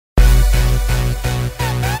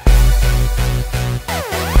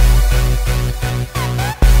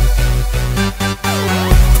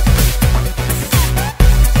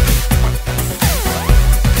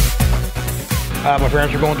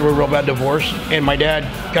parents were going through a real bad divorce, and my dad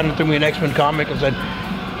kind of threw me an X-Men comic and said,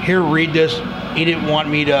 "Here, read this." He didn't want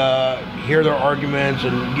me to hear their arguments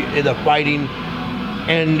and the fighting,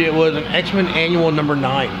 and it was an X-Men Annual number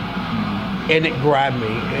 9, and it grabbed me.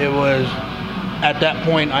 It was, at that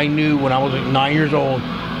point, I knew when I was like 9 years old,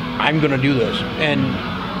 I'm going to do this. And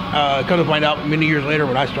come to find out, many years later,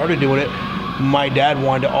 when I started doing it, my dad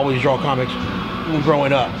wanted to always draw comics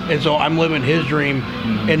growing up, and so I'm living his dream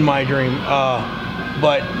in my dream.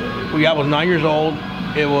 But I was 9 years old.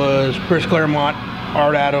 It was Chris Claremont,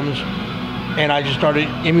 Art Adams, and I just started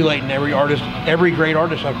emulating every great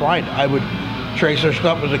artist I find. I would trace their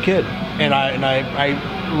stuff as a kid, and I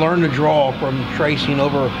learned to draw from tracing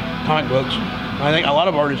over comic books. I think a lot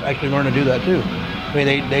of artists actually learn to do that too. I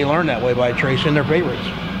mean, they learn that way by tracing their favorites.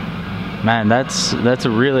 Man, that's a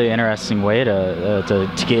really interesting way to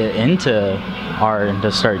get into art and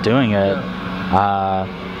to start doing it.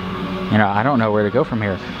 You know, I don't know where to go from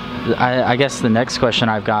here. I guess the next question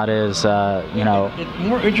I've got is, you know, it's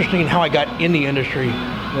more interesting how I got in the industry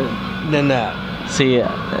than that. See,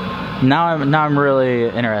 now I'm really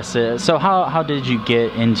interested. So how did you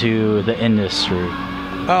get into the industry?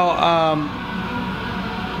 Well,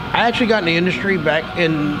 I actually got in the industry back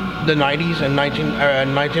in the 90s, in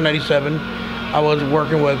 1997. I was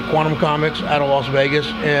working with Quantum Comics out of Las Vegas,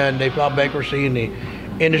 and they filed bankruptcy, and the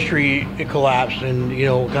industry collapsed, and you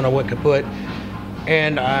know, kind of went kaput.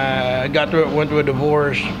 And I went through a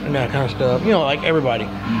divorce and that kind of stuff, you know, like everybody.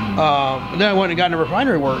 Then I went and got into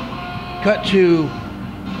refinery work. Cut to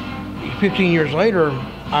 15 years later,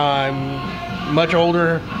 I'm much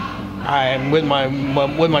older. I'm with my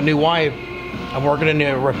new wife. I'm working in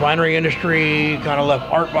the refinery industry, kind of left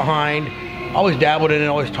art behind. Always dabbled in it,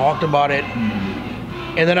 always talked about it.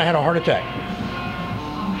 And then I had a heart attack.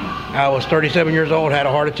 I was 37 years old, had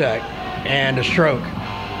a heart attack and a stroke.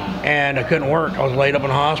 And I couldn't work. I was laid up in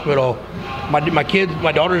the hospital. My kids,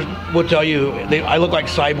 my daughters would tell you, I look like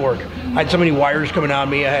cyborg. I had so many wires coming out of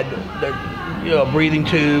me. I had the breathing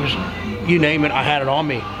tubes, you name it, I had it on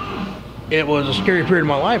me. It was a scary period of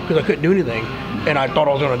my life because I couldn't do anything. And I thought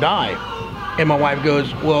I was going to die. And my wife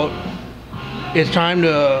goes, well, it's time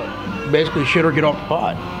to basically shit or get off the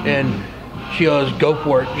pot. And she goes, go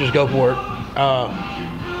for it, just go for it.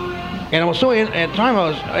 And I was so, at the time I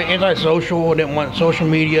was antisocial, didn't want social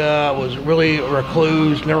media, I was really a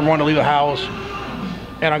recluse, never wanted to leave the house.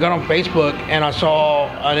 And I got on Facebook and I saw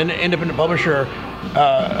an independent publisher,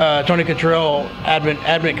 Tony Cottrell,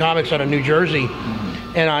 Advent Comics out of New Jersey.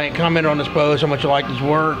 And I commented on this post, how much I liked his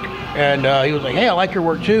work. And he was like, hey, I like your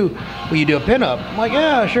work too. Will you do a pinup? I'm like,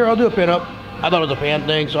 yeah, sure, I'll do a pinup. I thought it was a fan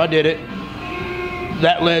thing, so I did it.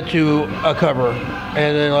 That led to a cover,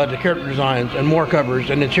 and then led to character designs and more covers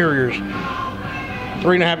and interiors.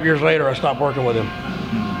 3.5 years later, I stopped working with him.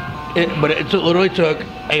 But it literally took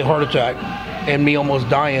a heart attack and me almost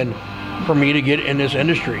dying for me to get in this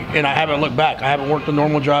industry. And I haven't looked back. I haven't worked a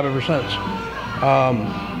normal job ever since.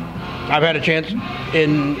 I've had a chance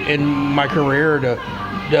in my career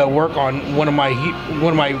to work on one of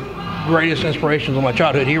my greatest inspirations, on my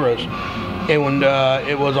childhood heroes, and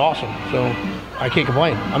it was awesome. So I can't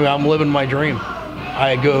complain. I mean, I'm living my dream.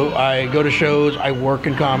 I go to shows. I work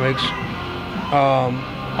in comics.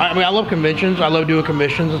 I mean, I love conventions. I love doing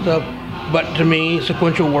commissions and stuff. But to me,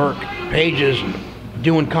 sequential work, pages,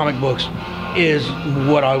 doing comic books is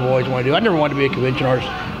what I've always wanted to do. I never wanted to be a convention artist.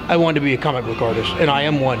 I wanted to be a comic book artist, and I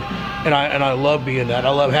am one. And I love being that. I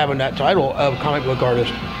love having that title of comic book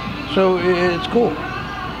artist. So it's cool.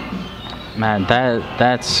 Man,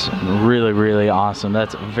 that's really, really awesome.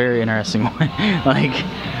 That's a very interesting way. Like,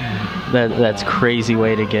 that's crazy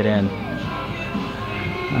way to get in.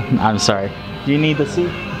 I'm sorry. Do you need the seat?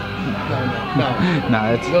 No.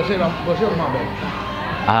 It's go sit on my bed.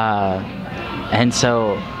 And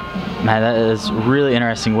so, man, that is a really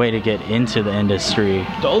interesting way to get into the industry.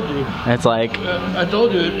 I told you. It's like I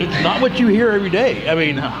told you, it's not what you hear every day. I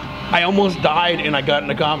mean, I almost died and I got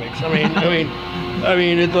into comics. I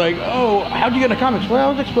mean, it's like, oh, how'd you get into comics? Well,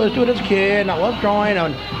 I was exposed to it as a kid, and I love drawing,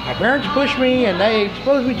 and my parents pushed me, and they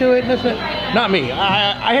exposed me to it, and that's it. Not me.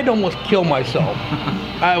 I had to almost kill myself.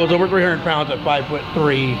 I was over 300 pounds at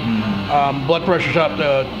 5'3". Blood pressure shot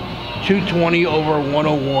to 220 over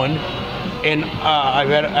 101, and I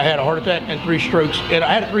had a heart attack and 3 strokes, and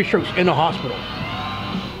I had 3 strokes in the hospital.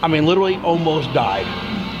 I mean, literally almost died,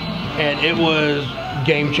 and it was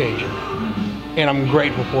game-changing. And I'm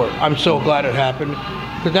grateful for it. I'm so glad it happened,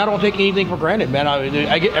 because I don't take anything for granted, man.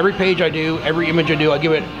 I get every page I do, every image I do, I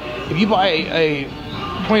give it. If you buy a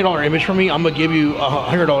 $20 image from me, I'm gonna give you a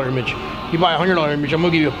 $100 image. If you buy a $100 image, I'm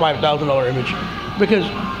gonna give you a $5,000 image, because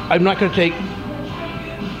I'm not gonna take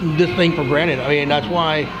this thing for granted. I mean, that's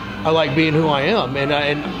why I like being who I am. And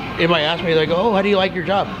everybody asks me, they go, "Oh, how do you like your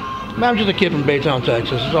job?" Man, I'm just a kid from Baytown,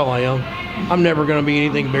 Texas. That's all I am. I'm never going to be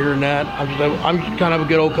anything bigger than that. I'm just kind of a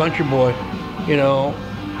good old country boy. You know,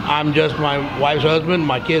 I'm just my wife's husband,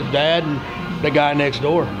 my kid's dad, and the guy next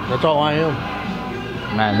door. That's all I am.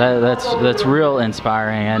 Man, that's real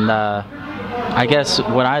inspiring. And I guess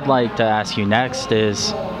what I'd like to ask you next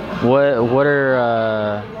is, what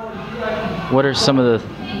are some of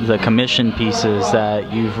the commission pieces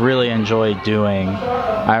that you've really enjoyed doing?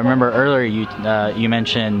 I remember earlier you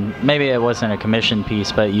mentioned, maybe it wasn't a commission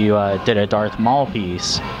piece, but you did a Darth Maul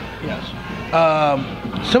piece. Yes.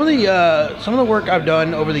 Some of the work I've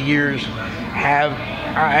done over the years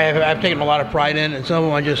I've taken a lot of pride in, and some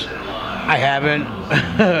of them I haven't.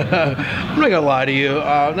 I'm not gonna lie to you.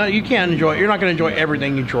 No, you can't enjoy. You're not gonna enjoy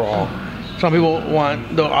everything you draw. Some people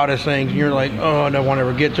want the oddest things, and you're like, oh, I don't want to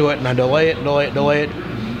ever get to it, and I delay it.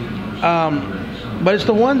 But it's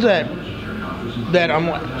the ones that I'm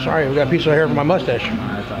like, sorry, I've got a piece of hair from my mustache.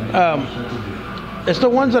 It's the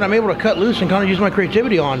ones that I'm able to cut loose and kind of use my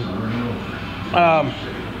creativity on.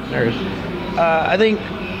 There it is. I think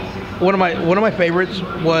one of my favorites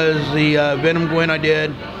was the Venom Gwen I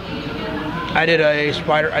did. I did a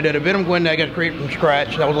Venom Gwen that I got to create from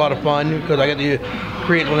scratch. That was a lot of fun because I got to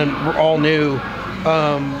create something all new.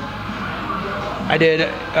 I did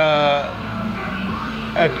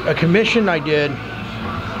a commission I did.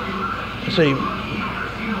 Let's see.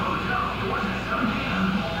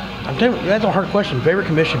 I'm telling you, that's a hard question. Favorite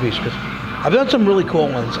commission piece, because I've done some really cool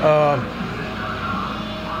ones.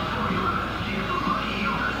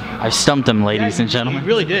 I stumped him, ladies and gentlemen. He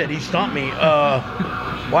really did. He stumped me.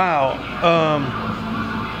 Wow.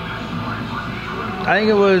 I think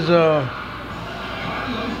it was.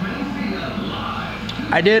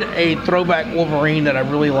 I did a throwback Wolverine that I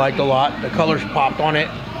really liked a lot. The colors popped on it.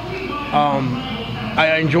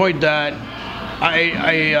 I enjoyed that.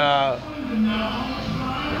 I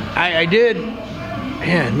did.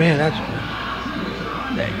 Man, that's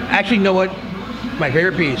actually, you know what? My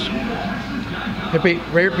favorite piece.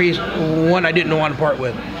 One I didn't want to part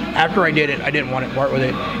with. After I did it, I didn't want to part with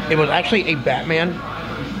it. It was actually a Batman,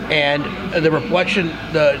 and the reflection,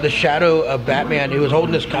 the shadow of Batman. He was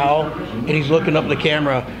holding this cowl, and he's looking up at the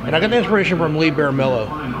camera. And I got the inspiration from Lee Bermejo,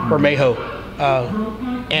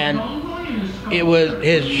 and it was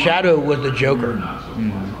his shadow was the Joker,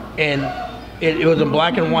 and it was in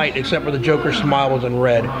black and white, except for the Joker's smile was in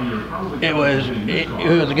red. It was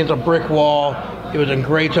against a brick wall. It was in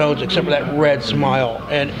gray tones, except for that red smile,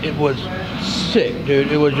 and it was sick,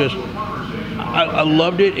 dude. It was just, I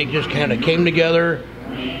loved it. It just kind of came together,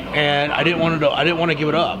 and I didn't want to give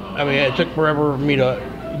it up. I mean, it took forever for me to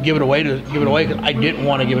give it away because I didn't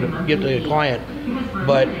want to give to the client.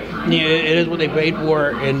 But yeah, it is what they paid for,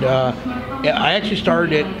 and I actually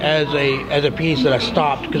started it as a piece that I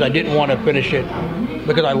stopped because I didn't want to finish it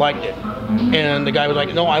because I liked it. And the guy was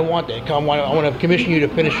like, "No, I want that. I want to commission you to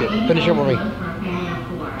finish it. Finish it for me."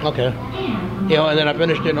 Okay. You know, and then I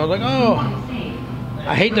finished it, and I was like, "Oh,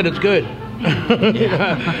 I hate that it's good."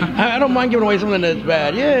 I don't mind giving away something that's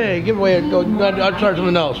bad. Yeah, give away it. I'll start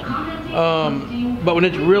something else. But when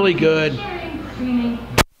it's really good.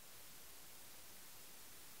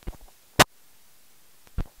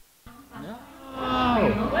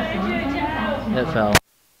 It fell.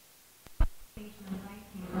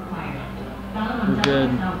 We're good.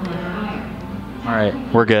 All right,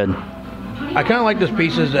 we're good. I kind of like those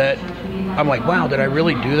pieces that I'm like, wow, did I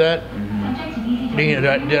really do that? Did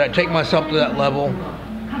I take myself to that level?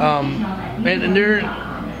 And there,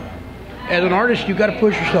 as an artist, you got to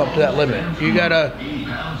push yourself to that limit.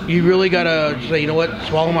 You really gotta say, you know what,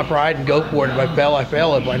 swallow my pride and go for it. If I fail, I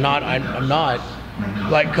fail. If I'm not, I'm not.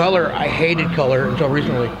 Like color, I hated color until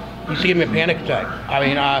recently. You used to give me a panic attack. I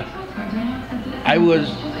mean, I was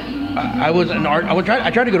an art.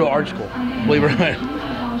 I tried to go to art school, believe it or not.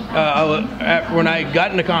 When I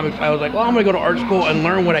got into comics, I was like, well, I'm going to go to art school and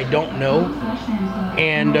learn what I don't know.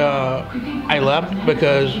 And I left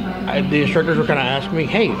because the instructors were kind of asking me,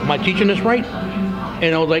 hey, am I teaching this right?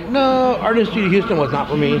 And I was like, no, Art Institute of Houston was not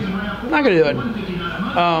for me. I'm not going to do it.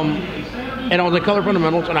 And I was in color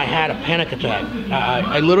fundamentals, and I had a panic attack.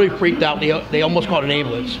 I literally freaked out. They almost called it an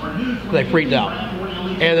ambulance. I freaked out.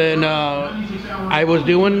 And then I was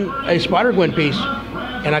doing a Spider-Gwen piece,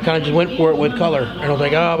 and I kind of just went for it with color. And I was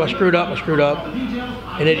like, oh, I screwed up.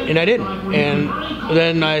 And I didn't. And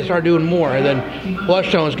then I started doing more. And then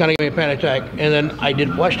flesh tones kind of gave me a panic attack. And then I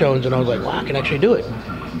did flesh tones, and I was like, wow, I can actually do it.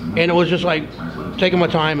 And it was just like taking my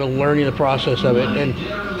time and learning the process of it. And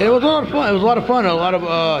it was a lot of fun. It was a lot of fun. A lot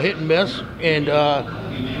of hit and miss. And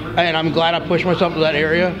and I'm glad I pushed myself to that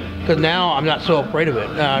area, because now I'm not so afraid of it.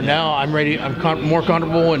 Now I'm ready. I'm more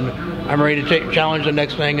comfortable, and I'm ready to challenge the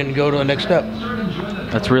next thing and go to the next step.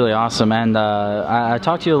 That's really awesome. And I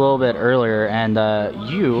talked to you a little bit earlier, and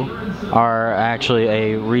you are actually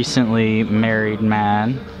a recently married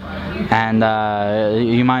man. And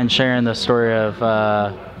you mind sharing the story of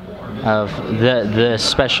the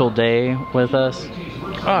special day with us?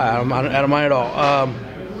 I don't mind at all.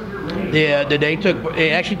 The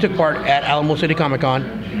day actually took part at Alamo City Comic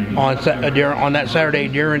Con on that Saturday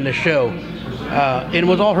during the show. It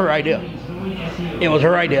was all her idea. It was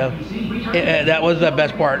her idea. That was the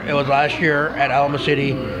best part. It was last year at Alamo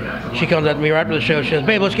City. She comes up to me right after the show. She says,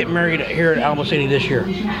 "Babe, let's get married here at Alamo City this year."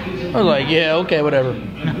 I was like, "Yeah, okay, whatever."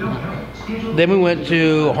 Then we went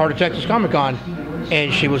to Heart of Texas Comic Con,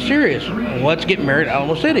 and she was serious. Let's get married at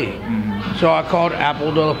Alamo City. So I called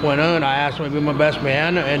Apple de la Puente and I asked him to be my best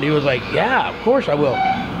man, and he was like, "Yeah, of course I will."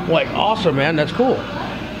 I'm like, "Awesome, man, that's cool."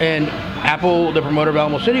 And Apple, the promoter of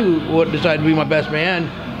Alamo City, decided to be my best man.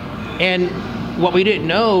 And what we didn't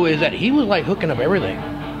know is that he was like hooking up everything.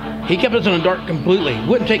 He kept us in the dark completely.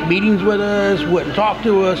 Wouldn't take meetings with us, wouldn't talk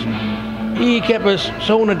to us. He kept us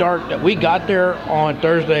so in the dark that we got there on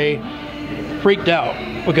Thursday, freaked out,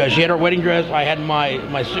 because she had her wedding dress. I had my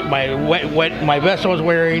vest I was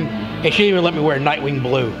wearing, and she didn't even let me wear Nightwing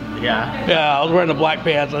blue. Yeah, I was wearing the black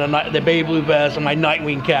pants and the baby blue vest and my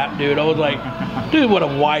Nightwing cap, dude. I was like, dude, what a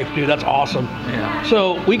wife, dude. That's awesome. Yeah.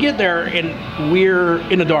 So we get there and we're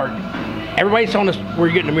in the dark. Everybody's telling us we're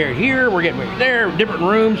getting married here, we're getting married there, different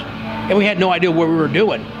rooms, and we had no idea what we were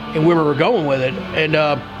doing and where we were going with it. And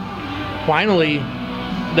finally,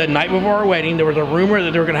 the night before our wedding, there was a rumor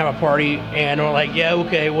that they were going to have a party, and we're like, yeah,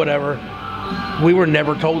 okay, whatever. We were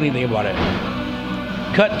never told anything about it.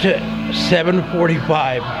 Cut to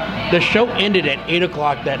 7:45. The show ended at 8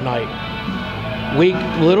 o'clock that night. We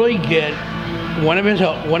literally get one of his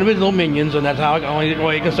little minions, and that's how only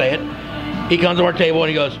way you can say it. He comes to our table and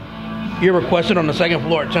he goes, "You're requested on the second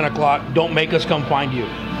floor at 10 o'clock. Don't make us come find you."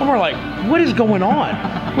 And we're like, what is going on?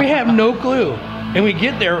 We have no clue. And we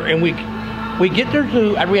get there, and we get there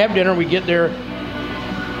after we have dinner, we get there,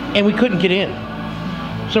 and we couldn't get in.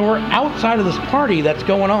 So we're outside of this party that's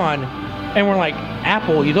going on, and we're like,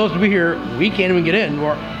 "Apple, you're supposed to be here. We can't even get in.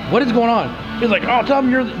 What is going on?" He's like, "Oh, tell them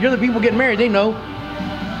you're the people getting married. They know."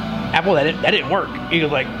 Apple, that didn't work. He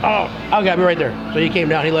was like, "Oh, I got me right there." So he came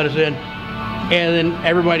down, he let us in, and then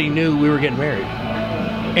everybody knew we were getting married.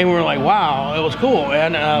 And we were like, wow, it was cool.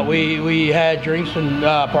 And we had drinks and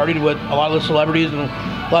partied with a lot of the celebrities and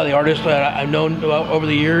a lot of the artists that I've known over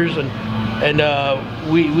the years, and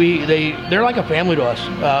they're like a family to us.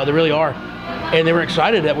 They really are. And they were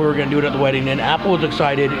excited that we were going to do it at the wedding, and Apple was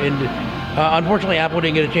excited. And unfortunately, Apple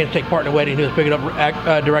didn't get a chance to take part in the wedding. He was picking up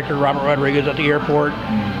director Robert Rodriguez at the airport.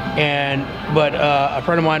 But a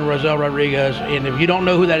friend of mine, Roselle Rodriguez, and if you don't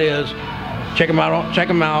know who that is, check him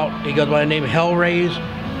out. He goes by the name of Hellraise.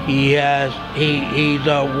 He's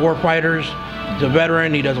war fighters. He's a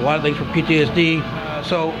veteran. He does a lot of things for PTSD.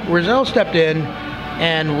 So Roselle stepped in,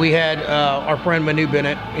 and we had our friend Manu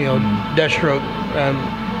Bennett, Deathstroke,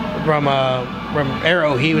 from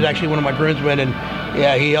Arrow. He was actually one of my groomsmen, and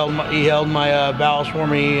yeah, he held my vows for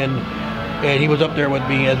me, and he was up there with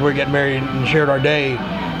me as we were getting married and shared our day.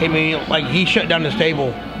 I mean, like, he shut down this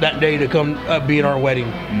table that day to come be in our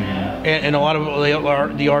wedding. And a lot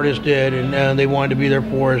of the artists did, and they wanted to be there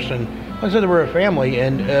for us. And like I said, they were a family,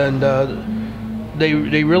 and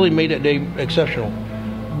they really made that day exceptional.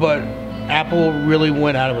 But Apple really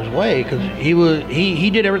went out of his way, because he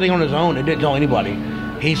did everything on his own and didn't tell anybody.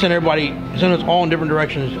 He sent us all in different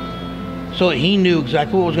directions, so that he knew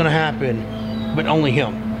exactly what was going to happen, but only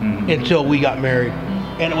him, until we got married.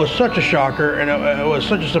 And it was such a shocker, and it was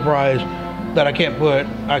such a surprise that I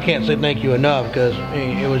can't say thank you enough, because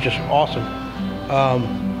it was just awesome.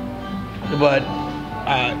 But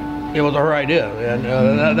it was her idea, and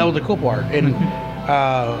that was the cool part. And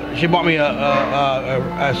she bought me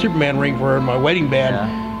a Superman ring for my wedding band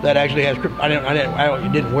that actually has I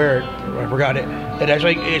didn't wear it. I forgot it.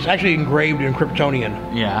 It's actually engraved in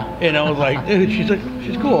Kryptonian. Yeah. And I was like, dude,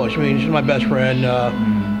 she's cool. She's my best friend.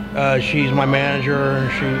 She's my manager,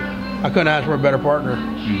 and I couldn't ask for a better partner.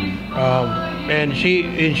 And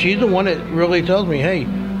she's the one that really tells me, hey,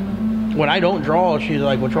 when I don't draw, she's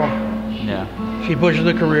like, what's wrong? Yeah. She pushes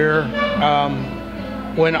the career.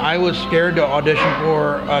 When I was scared to audition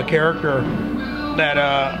for a character, that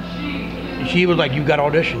she was like, you got to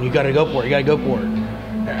audition, you got to go for it, you got to go for it.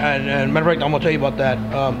 And matter of fact, I'm gonna tell you about that.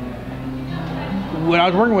 When I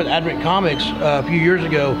was working with Advent Comics a few years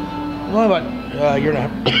ago, about a year and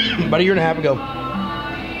a half ago,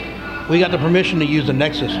 we got the permission to use the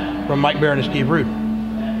Nexus from Mike Baron and Steve Rude.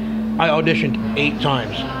 I auditioned 8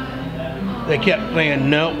 times. They kept saying,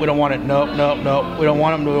 no, we don't want it, no, no, no, we don't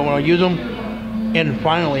want them, we don't want to use them. And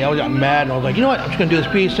finally, I got mad, and I was like, you know what, I'm just going to do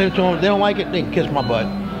this piece, send it to them. If they don't like it, they can kiss my butt.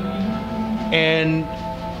 And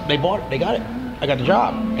they bought it, they got it. I got the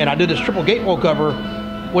job. And I did this triple gatefold cover,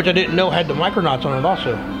 which I didn't know had the Micronauts on it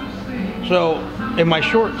also. So, in my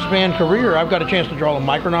short span career, I've got a chance to draw the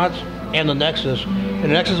Micronauts and the Nexus. And the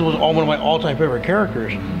Nexus was one of my all-time favorite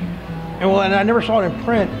characters. And I never saw it in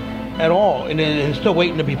print at all, and it's still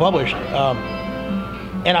waiting to be published.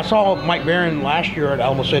 And I saw Mike Baron last year at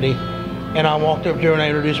Alamo City, and I walked up to him and I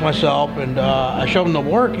introduced myself, and I showed him the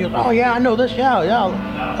work. He goes, oh yeah, I know this, yeah,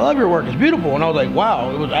 I love your work, it's beautiful. And I was like,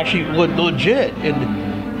 wow, it was actually legit.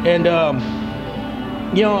 And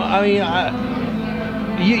you know, I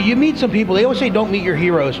mean, you meet some people, they always say don't meet your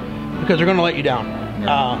heroes because they're gonna let you down.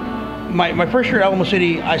 Yeah. My first year at Alamo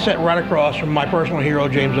City, I sat right across from my personal hero,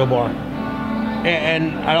 James O'Barr.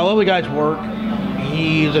 And I love the guy's work.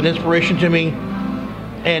 He's an inspiration to me.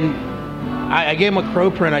 And I gave him a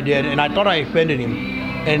crow print I did, and I thought I offended him.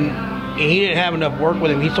 And he didn't have enough work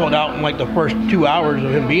with him. He sold out in like the first 2 hours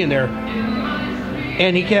of him being there.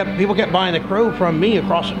 And people kept buying the crow from me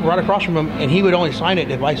right across from him, and he would only sign it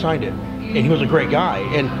if I signed it. And he was a great guy.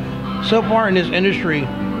 And so far in this industry,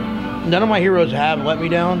 none of my heroes have let me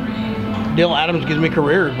down. Neil Adams gives me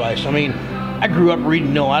career advice. I mean, I grew up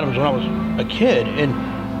reading Neil Adams when I was a kid, and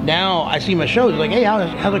now I see my shows like, hey,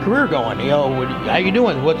 how's the career going? You know, how you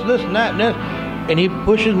doing? What's this and that and this? And he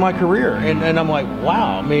pushes my career, and I'm like,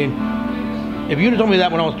 wow. I mean, if you'd have told me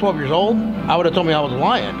that when I was 12 years old, I would have told me I was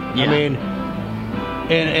lying. Yeah. I mean,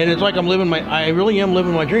 and it's like I really am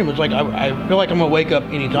living my dream. It's like I feel like I'm gonna wake up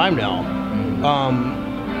any time now.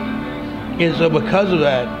 And so because of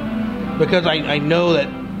that, because I know that,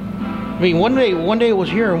 I mean, one day it was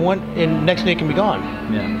here, and next day it can be gone.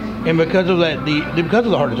 Yeah. And because of that, because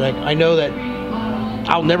of the heart attack, I know that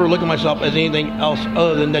I'll never look at myself as anything else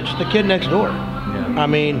other than that, just a kid next door. Yeah. I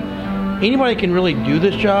mean, anybody can really do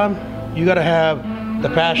this job. You got to have the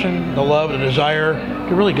passion, the love, the desire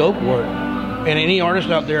to really go for it. And any artist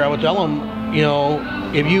out there, I would tell them, you know,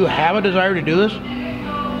 if you have a desire to do this,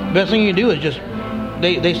 the best thing you can do is just,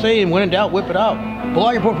 they say, when in doubt, whip it out. Pull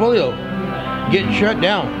out your portfolio. Get shut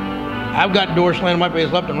down. I've got doors slammed in my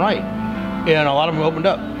face left and right, and a lot of them opened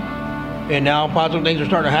up. And now positive things are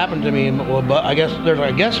starting to happen to me. Well, but I guess there's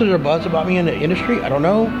a buzz about me in the industry. I don't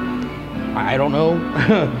know,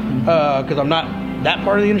 because I'm not that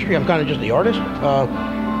part of the industry. I'm kind of just the artist.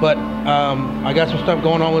 But I got some stuff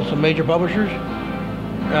going on with some major publishers,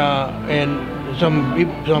 and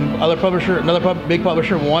some other publisher, big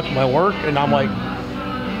publisher wants my work, and I'm like,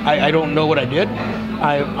 I don't know what I did.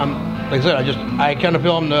 I'm like I said, I kind of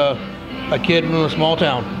feel I'm a kid from a small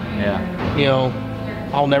town. Yeah. You know.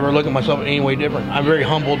 I'll never look at myself any way different. I'm very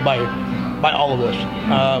humbled by all of this.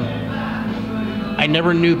 I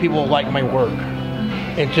never knew people liked my work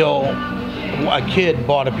until a kid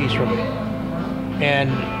bought a piece from me.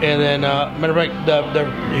 And then, matter of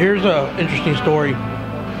fact, here's an interesting story.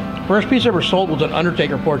 First piece I ever sold was an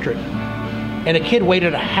Undertaker portrait, and a kid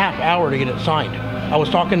waited a half hour to get it signed. I was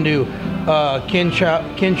talking to Ken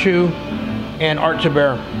Chu and Art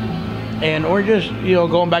Taber, and we're just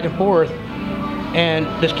going back and forth. And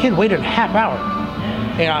this kid waited a half hour,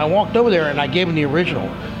 and I walked over there and I gave him the original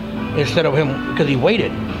instead of him because he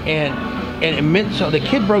waited, and it meant so. The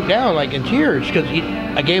kid broke down like in tears because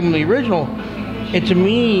I gave him the original, and to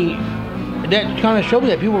me, that kind of showed me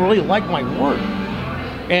that people really like my work,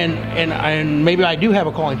 and maybe I do have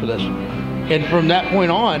a calling for this. And from that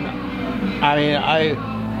point on, I mean,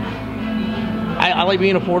 I like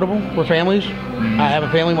being affordable for families. I have a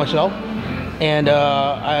family myself, and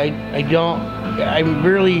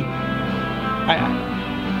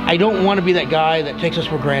I don't want to be that guy that takes us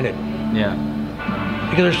for granted. Yeah.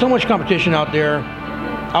 Because there's so much competition out there.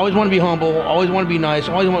 I always want to be humble. I always want to be nice.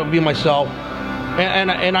 I always want to be myself. And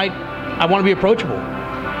I want to be approachable.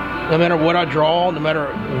 No matter what I draw, no matter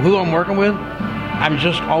who I'm working with, I'm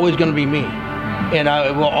just always going to be me. And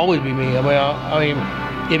I will always be me. I mean,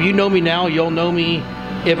 if you know me now, you'll know me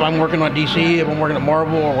if I'm working on DC, if I'm working at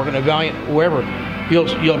Marvel, or working at Valiant, wherever.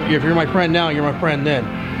 If you're my friend now, you're my friend then.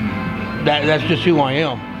 That's just who I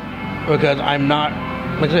am. Because I'm not,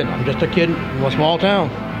 like I said, I'm just a kid from a small town.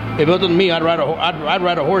 If it wasn't me, I'd ride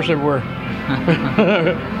a horse everywhere.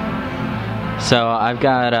 So I've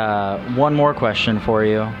got one more question for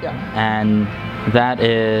you. Yeah. And that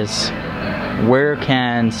is, where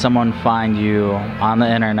can someone find you on the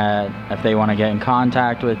internet if they want to get in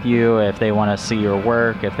contact with you, if they want to see your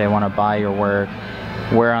work, if they want to buy your work?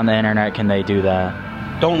 Where on the internet can they do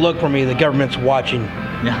that? don't look for me. The government's watching.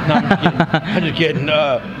 No, I'm just kidding.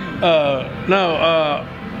 Look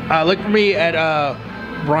for me at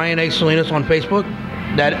Brian A. Salinas on Facebook.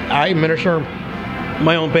 That I administer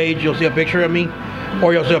my own page. You'll see a picture of me,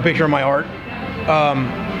 or you'll see a picture of my art.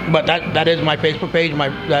 But that is my Facebook page.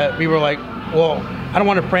 People are like, well, I don't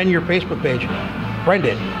want to friend your Facebook page. Friend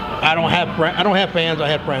it. I don't have fans. I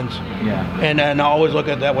have friends. Yeah. And I always look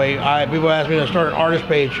at it that way. People ask me to start an artist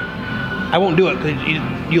page. I won't do it because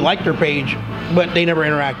you like their page, but they never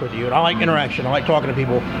interact with you. And I like interaction. I like talking to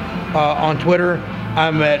people. On Twitter,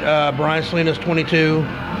 I'm at Brian Salinas 22.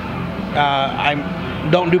 I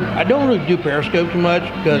don't really do Periscope too much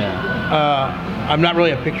because I'm not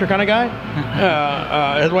really a picture kind of guy.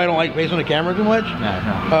 That's why I don't like facing the camera too much.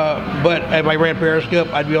 But if I ran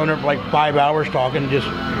Periscope, I'd be on there for like 5 hours talking, just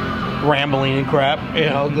rambling and crap. You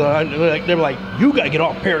know, they were like, "You gotta get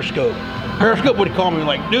off Periscope." Periscope would call me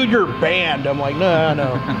like, "Dude, you're banned." I'm like, "No,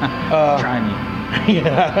 no." Try me.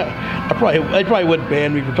 Yeah, they probably would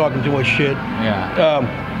ban me for talking too much shit. Yeah.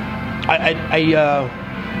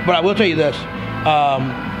 But I will tell you this: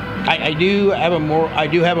 I do have a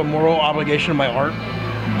moral obligation to my art.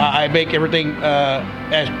 I make everything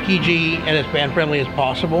as PG and as fan friendly as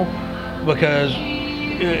possible because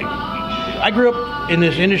I grew up in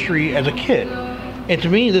this industry as a kid, and to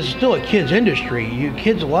me, this is still a kid's industry.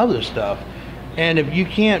 Kids love this stuff. And if a kid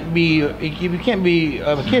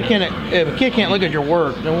can't look at your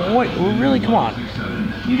work, then what? Really, come on.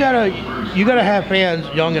 You gotta have fans,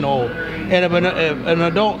 young and old. And if an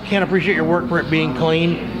adult can't appreciate your work for it being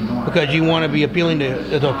clean because you want to be appealing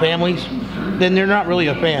to the families, then they're not really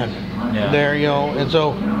a fan. Yeah. There, you know. And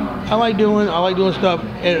so I like doing stuff.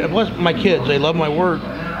 And plus, my kids, they love my work.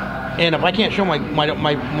 And if I can't show my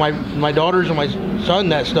daughters and my son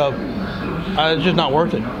that stuff, it's just not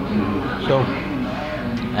worth it. So,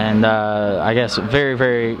 and I guess very,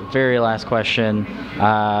 very, very last question.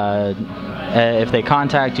 If they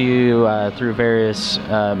contact you through various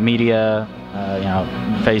media, you know,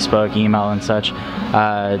 Facebook, email, and such,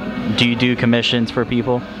 do you do commissions for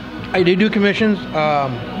people? I do commissions.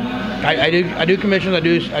 I do commissions. I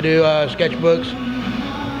do sketchbooks.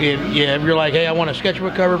 If you're like, hey, I want a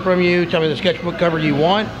sketchbook cover from you, tell me the sketchbook cover you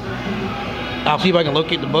want. I'll see if I can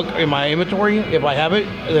locate the book in my inventory. If I have it,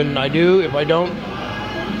 then I do. If I don't,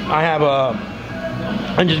 I have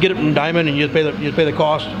I just get it from Diamond and you just pay the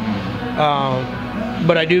cost.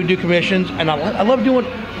 But I do commissions, and I love doing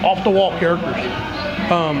off the wall characters.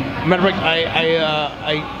 Matter of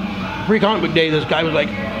fact, pre-comic book day, this guy was like,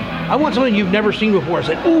 I want something you've never seen before. I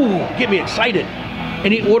said, ooh, get me excited.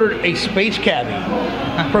 And he ordered a Space Cabbie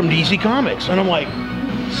from DC Comics, and I'm like,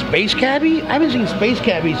 Space Cabbie? I haven't seen Space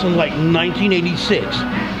Cabbie since like 1986.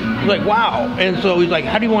 He's like, wow. And so he's like,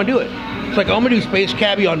 how do you want to do it? It's like, I'm gonna do Space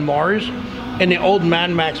Cabbie on Mars in the old Mad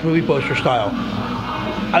Max movie poster style.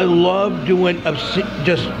 I love doing just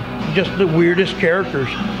the weirdest characters.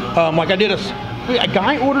 Like I did a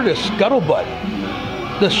guy ordered a Scuttlebutt,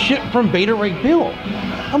 the ship from Beta Ray Bill.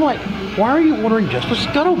 I'm like, why are you ordering just a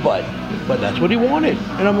Scuttlebutt? But that's what he wanted.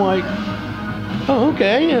 And I'm like, oh,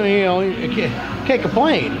 okay. You know, can't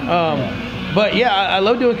complain. But yeah, I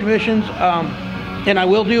love doing commissions, and I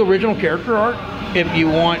will do original character art if you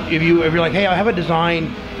want. If you're like, hey, I have a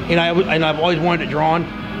design, and I've always wanted it drawn.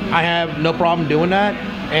 I have no problem doing that.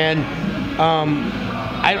 And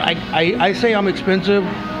I say I'm expensive.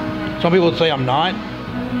 Some people would say I'm not.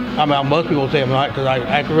 I mean, most people would say I'm not because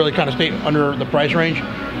I could really kind of stay under the price range.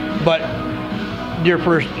 But your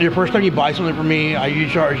first time you buy something from me, I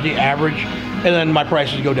usually charge the average, and then my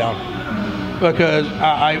prices go down because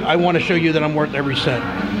I want to show you that I'm worth every cent.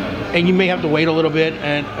 And you may have to wait a little bit,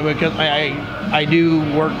 and because I do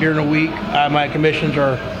work during the week, my commissions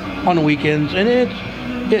are on the weekends, and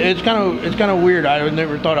it's kind of weird. I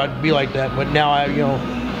never thought I'd be like that, but now I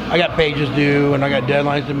got pages due and I got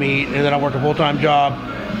deadlines to meet, and then I work a full-time job.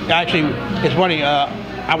 Actually, it's funny.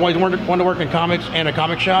 I always wanted to work in comics and a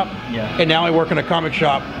comic shop, and now I work in a comic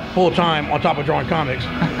shop full-time on top of drawing comics.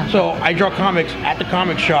 So I draw comics at the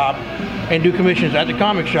comic shop and do commissions at the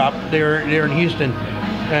comic shop there in Houston.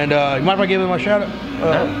 And you mind if I give them a shout out?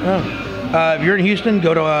 If you're in Houston,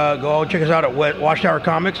 go check us out at Watchtower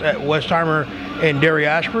Comics at Westheimer and Derry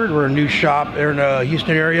Ashford. We're a new shop there in the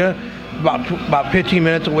Houston area, about 15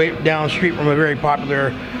 minutes away down the street from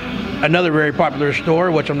another very popular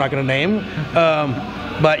store, which I'm not going to name.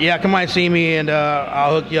 But yeah, come by and see me, and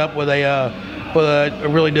I'll hook you up with a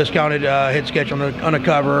really discounted hit sketch on the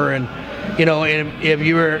cover. And if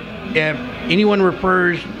anyone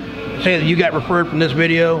say that you got referred from this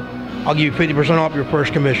video, I'll give you 50% off your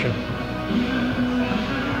first commission.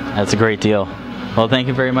 That's a great deal. Well, thank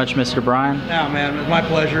you very much, Mr. Brian. Yeah, man, it's my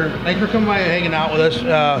pleasure. Thanks for coming by and hanging out with us.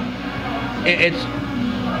 It's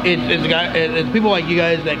people like you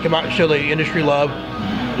guys that come out and show the industry love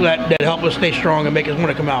that help us stay strong and make us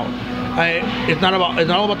want to come out. It's not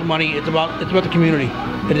all about the money. It's about the community.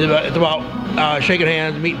 It's about shaking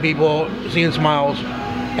hands, meeting people, seeing smiles,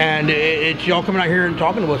 and it's y'all coming out here and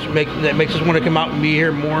talking to us that makes us want to come out and be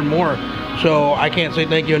here more and more. So I can't say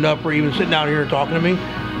thank you enough for even sitting down here and talking to me.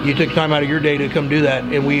 You took time out of your day to come do that,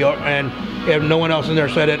 and if no one else in there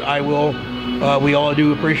said it, I will. We all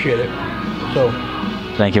do appreciate it. So,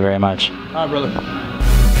 thank you very much. All right, brother.